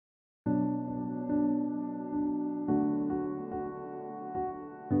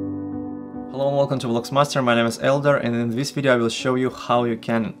Hello and welcome to Blocs Master. My name is Elder, and in this video I will show you how you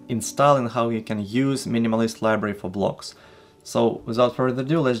can install and how you can use Minimalist library for blocks. So without further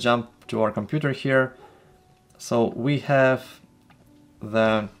ado, let's jump to our computer here. So we have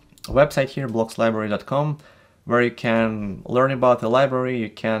the website here, blocslibrary.com, where you can learn about the library. You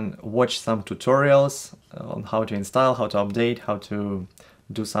can watch some tutorials on how to install, how to update, how to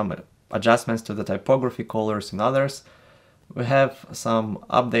do some adjustments to the typography, colors, and others. We have some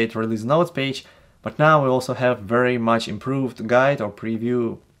update release notes page, but now we also have very much improved guide or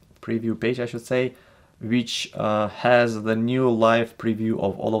preview page, I should say, which has the new live preview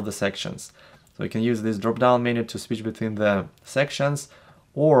of all of the sections. So you can use this drop down menu to switch between the sections,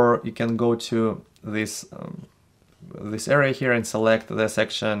 or you can go to this this area here and select the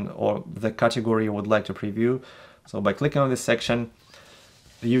section or the category you would like to preview. So by clicking on this section,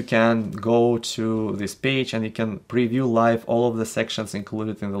 you can go to this page and you can preview live all of the sections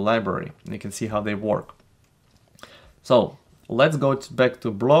included in the library. And you can see how they work. So let's go back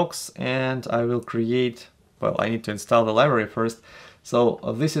to Blocs, and I will create, well, I need to install the library first. So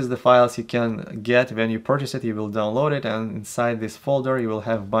this is the files you can get when you purchase it. You will download it, and inside this folder you will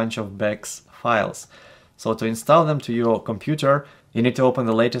have a bunch of Blocs files. So to install them to your computer, you need to open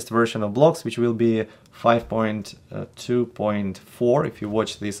the latest version of Blocs, which will be 5.2.4 if you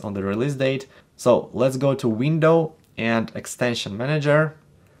watch this on the release date. So let's go to Window and Extension Manager.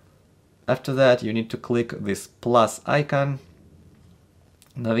 After that, you need to click this plus icon,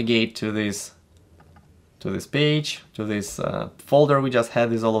 navigate to this page, to this folder we just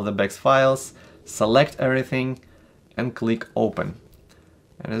had, is all of the Blocs files, select everything and click Open.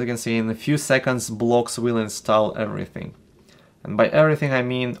 And as you can see, in a few seconds, Blocs will install everything. And by everything, I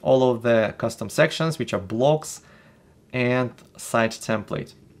mean all of the custom sections, which are blocks and site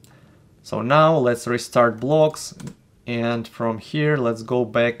template. So now let's restart Blocs. And from here, let's go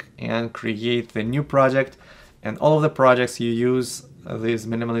back and create the new project. And all of the projects you use this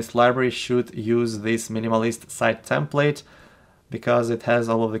Minimalist library should use this Minimalist site template, because it has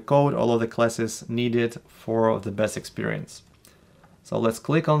all of the code, all of the classes needed for the best experience. So let's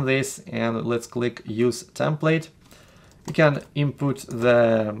click on this and let's click Use Template. You can input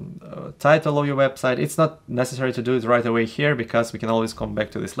the title of your website. It's not necessary to do it right away here, because we can always come back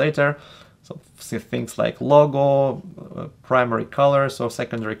to this later. So see things like logo, primary colors or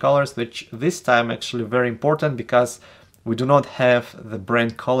secondary colors, which this time actually very important, because we do not have the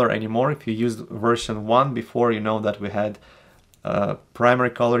brand color anymore. If you used version 1 before, you know that we had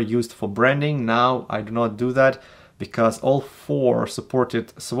primary color used for branding. Now I do not do that, because all 4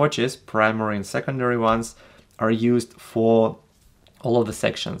 supported swatches, primary and secondary ones, are used for all of the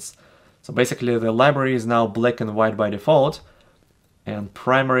sections. So basically the library is now black and white by default, and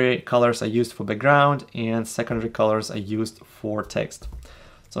primary colors are used for background and secondary colors are used for text.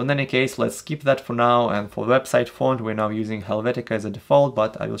 So in any case, let's skip that for now, and for website font we're now using Helvetica as a default,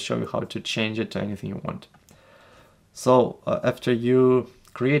 but I will show you how to change it to anything you want. So after you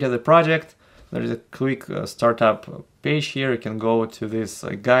created the project, there is a quick startup page here. You can go to this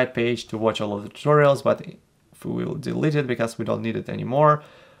guide page to watch all of the tutorials, but we will delete it because we don't need it anymore.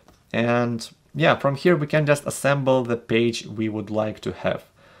 And yeah, from here we can just assemble the page we would like to have.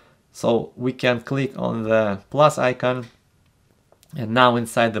 So we can click on the plus icon, and now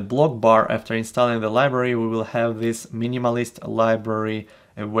inside the block bar, after installing the library, we will have this Minimalist library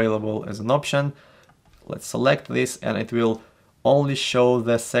available as an option. Let's select this, and it will only show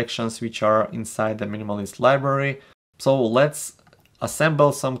the sections which are inside the Minimalist library. So let's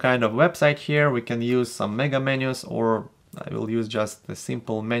assemble some kind of website here. We can use some mega menus, or I will use just a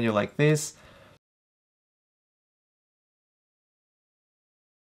simple menu like this.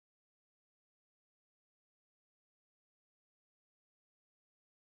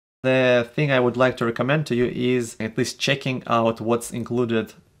 The thing I would like to recommend to you is at least checking out what's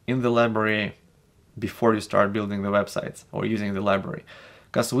included in the library before you start building the websites or using the library.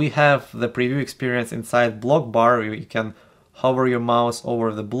 Because we have the preview experience inside block bar. You can hover your mouse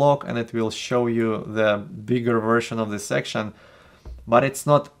over the block and it will show you the bigger version of the section, but it's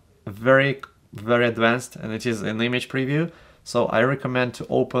not very advanced, and it is an image preview. So I recommend to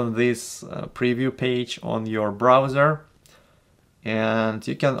open this preview page on your browser, and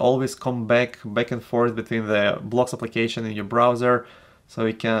you can always come back and forth between the Blocs application in your browser. So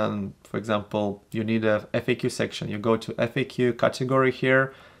you can, for example, you need a FAQ section, you go to FAQ category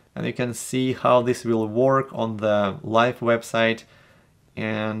here, and you can see how this will work on the live website.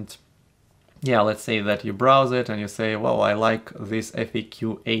 And yeah, let's say that you browse it and you say, well, I like this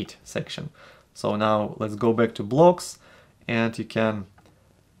FAQ 8 section. So now let's go back to Blocs, and you can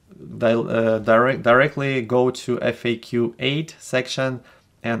directly go to FAQ 8 section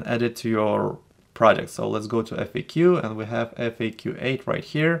and add it to your project. So let's go to FAQ, and we have FAQ 8 right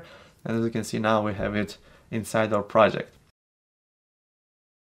here. And as you can see now, we have it inside our project.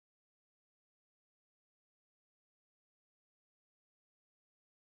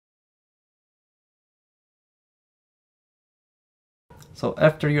 So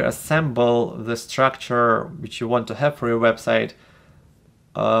after you assemble the structure which you want to have for your website,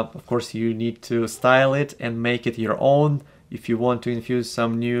 of course you need to style it and make it your own. If you want to infuse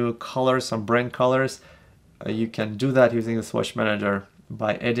some new colors, some brand colors, you can do that using the swatch manager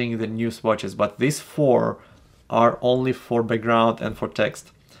by adding the new swatches. But these 4 are only for background and for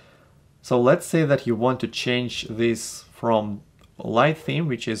text. So let's say that you want to change this from light theme,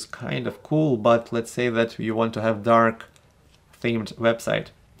 which is kind of cool, but let's say that you want to have dark themed website.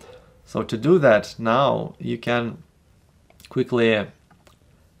 So to do that, now you can quickly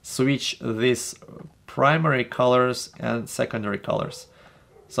switch these primary colors and secondary colors.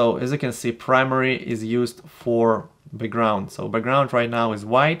 So as you can see, primary is used for background. So background right now is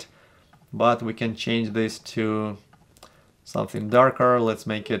white, but we can change this to something darker. Let's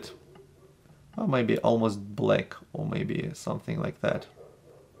make it, well, maybe almost black, or maybe something like that.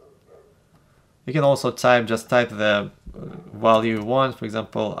 You can also just type the value you want. For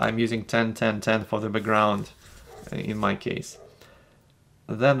example, I'm using 10, 10, 10 for the background in my case.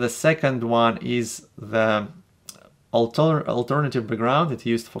 Then the second one is the alternative background. It's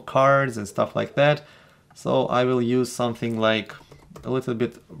used for cards and stuff like that. So I will use something like a little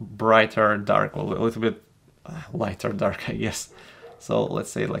bit brighter dark, or a little bit lighter dark, I guess. So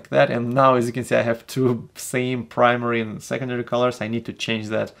let's say like that. And now, as you can see, I have 2 same primary and secondary colors. I need to change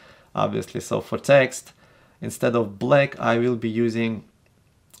that, obviously. So for text, instead of black, I will be using,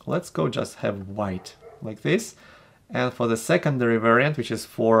 let's go just have white like this. And for the secondary variant, which is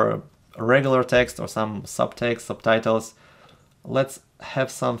for regular text or some subtext, subtitles, let's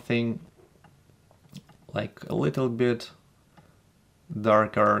have something like a little bit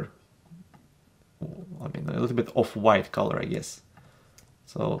darker, I mean a little bit off-white color, I guess.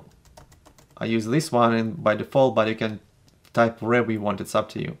 So I use this one by default, but you can type wherever you want, it's up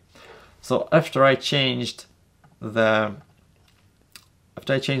to you. So after I changed the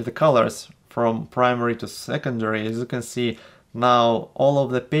colors from primary to secondary, as you can see, now all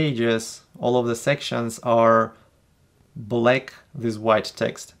of the pages, all of the sections are black, this white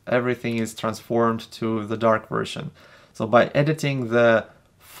text. Everything is transformed to the dark version. So by editing the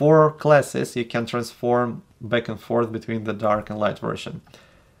 4 classes, you can transform back and forth between the dark and light version.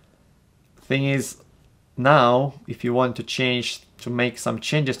 Thing is, now if you want to make some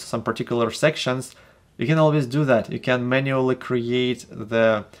changes to some particular sections, you can always do that. You can manually create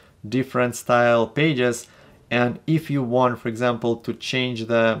the different style pages, and if you want, for example, to change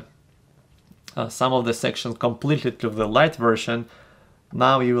the some of the sections completely to the light version,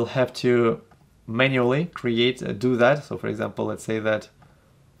 now you will have to manually do that. So for example, let's say that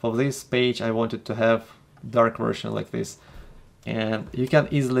for this page I wanted to have dark version like this, and you can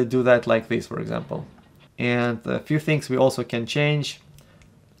easily do that like this, for example. And a few things we also can change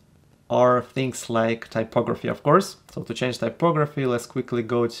are things like typography, of course. So to change typography, let's quickly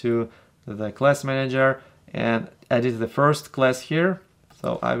go to the class manager and edit the first class here.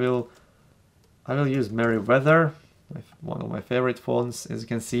 So I will use Merryweather, one of my favorite fonts. As you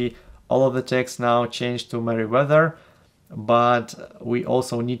can see, all of the text now changed to Merryweather, but we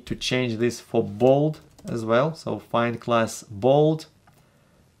also need to change this for bold as well. So find class bold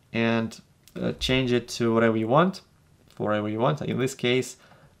and change it to whatever you want, In this case,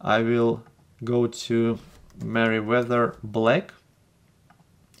 I will go to Merryweather black,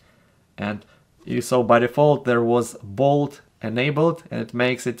 and you saw by default there was bold enabled, and it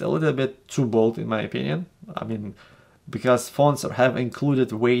makes it a little bit too bold in my opinion. I mean, because fonts have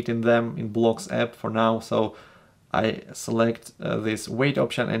included weight in them in Blocs app for now, so I select this weight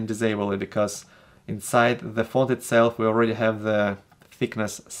option and disable it, because inside the font itself we already have the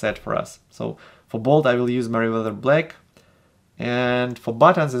thickness set for us. So for bold I will use Merryweather black. And for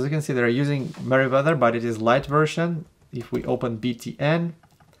buttons, as you can see, they're using Merryweather, but it is light version. If we open BTN,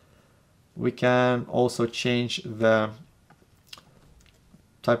 we can also change the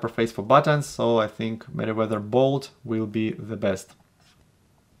typeface for buttons. So I think Merryweather bold will be the best.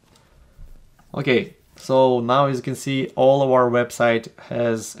 Okay, so now as you can see, all of our website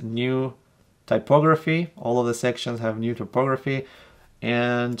has new typography. All of the sections have new typography.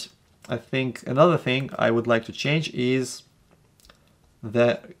 And I think another thing I would like to change is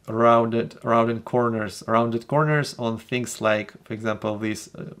the rounded corners on things like, for example, this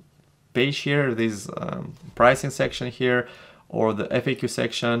page here, this pricing section here, or the FAQ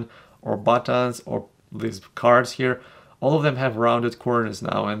section, or buttons, or these cards here. all of them have rounded corners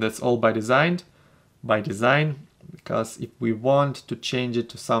now, and that's all by design, because if we want to change it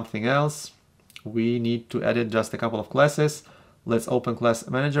to something else, we need to edit just a couple of classes. Let's open Class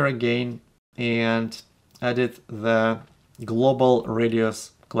Manager again and edit the global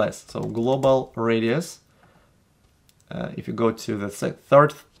radius class. So global radius, if you go to the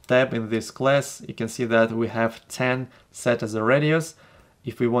third tab in this class, you can see that we have 10 set as a radius.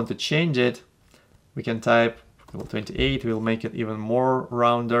 If we want to change it, we can type 28, we'll make it even more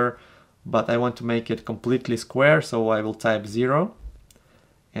rounder, but I want to make it completely square, so I will type 0.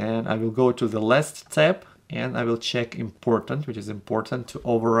 And I will go to the last tab and I will check important, which is important to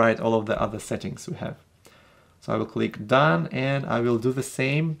override all of the other settings we have. So I will click done and I will do the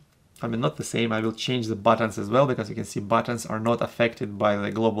same. I mean, not the same, I will change the buttons as well, because you can see buttons are not affected by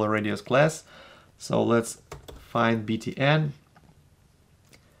the global radius class. So let's find BTN,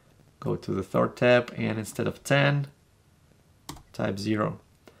 go to the third tab, and instead of 10, type 0.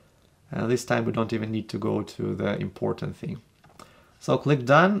 And this time we don't even need to go to the important thing. So click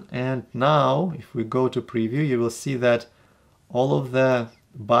done, and now if we go to preview, you will see that all of the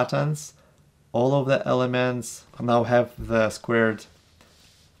buttons, all of the elements now have the square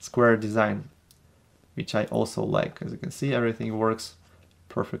design, which I also like. As you can see, everything works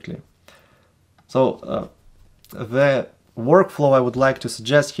perfectly. So the workflow I would like to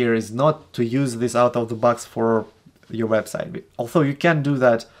suggest here is not to use this out of the box for your website. Although you can do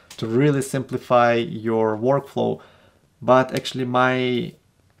that to really simplify your workflow, but actually my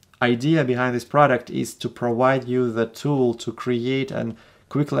idea behind this product is to provide you the tool to create and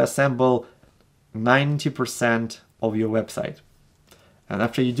quickly assemble 90% of your website. And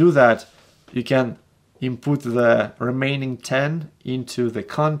after you do that, you can input the remaining 10 into the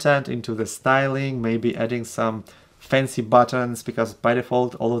content, into the styling, maybe adding some fancy buttons, because by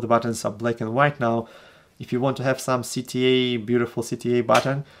default all of the buttons are black and white now. If you want to have some CTA, beautiful CTA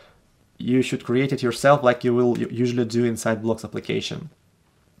button, you should create it yourself like you will usually do inside Blocs application.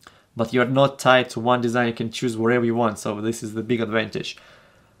 But you're not tied to one design, you can choose wherever you want, so this is the big advantage.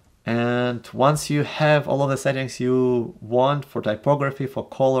 And once you have all of the settings you want for typography, for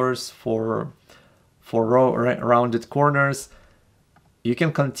colors, for rounded corners, you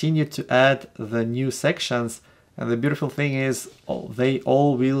can continue to add the new sections. And the beautiful thing is they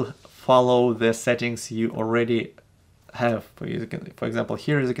all will follow the settings you already have. For example,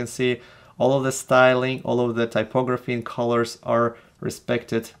 here as you can see, all of the styling, all of the typography and colors are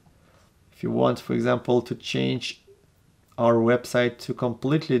respected. If you want, for example, to change our website to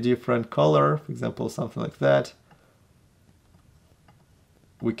completely different color, for example, something like that,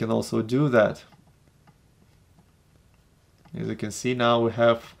 we can also do that. As you can see, now we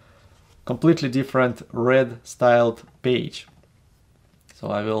have completely different red styled page. So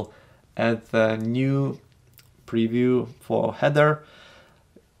I will add the new preview for header.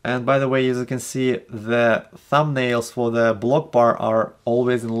 And by the way, as you can see, the thumbnails for the block bar are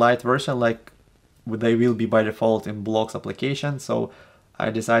always in light version, like they will be by default in Blocs application. So I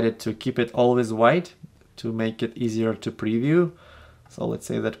decided to keep it always white to make it easier to preview. So let's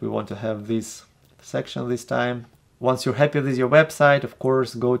say that we want to have this section this time. Once you're happy with your website, of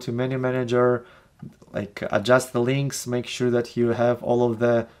course, go to Menu Manager, like adjust the links, make sure that you have all of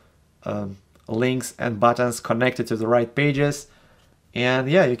the links and buttons connected to the right pages. And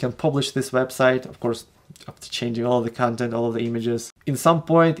yeah, you can publish this website, of course, after changing all of the content, all of the images. In some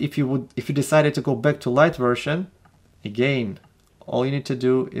point, if you decided to go back to light version, again, all you need to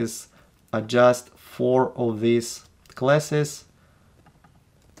do is adjust 4 of these classes.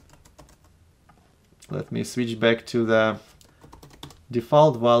 Let me switch back to the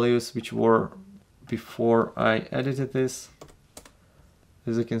default values, which were before I edited this.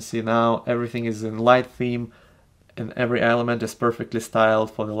 As you can see now, everything is in light theme and every element is perfectly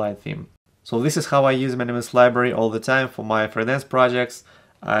styled for the light theme. So this is how I use Minimalist library all the time for my freelance projects.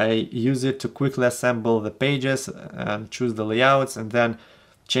 I use it to quickly assemble the pages and choose the layouts, and then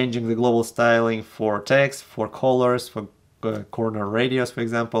changing the global styling for text, for colors, for corner radius, for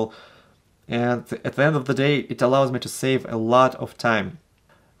example. And at the end of the day, it allows me to save a lot of time.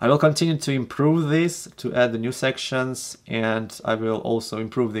 I will continue to improve this, to add the new sections, and I will also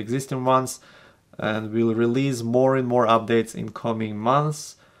improve the existing ones, and we'll release more and more updates in coming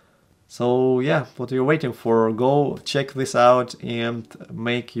months. So yeah, what are you waiting for? Go check this out and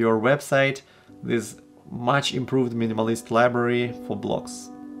make your website this much improved minimalist library for Blocs.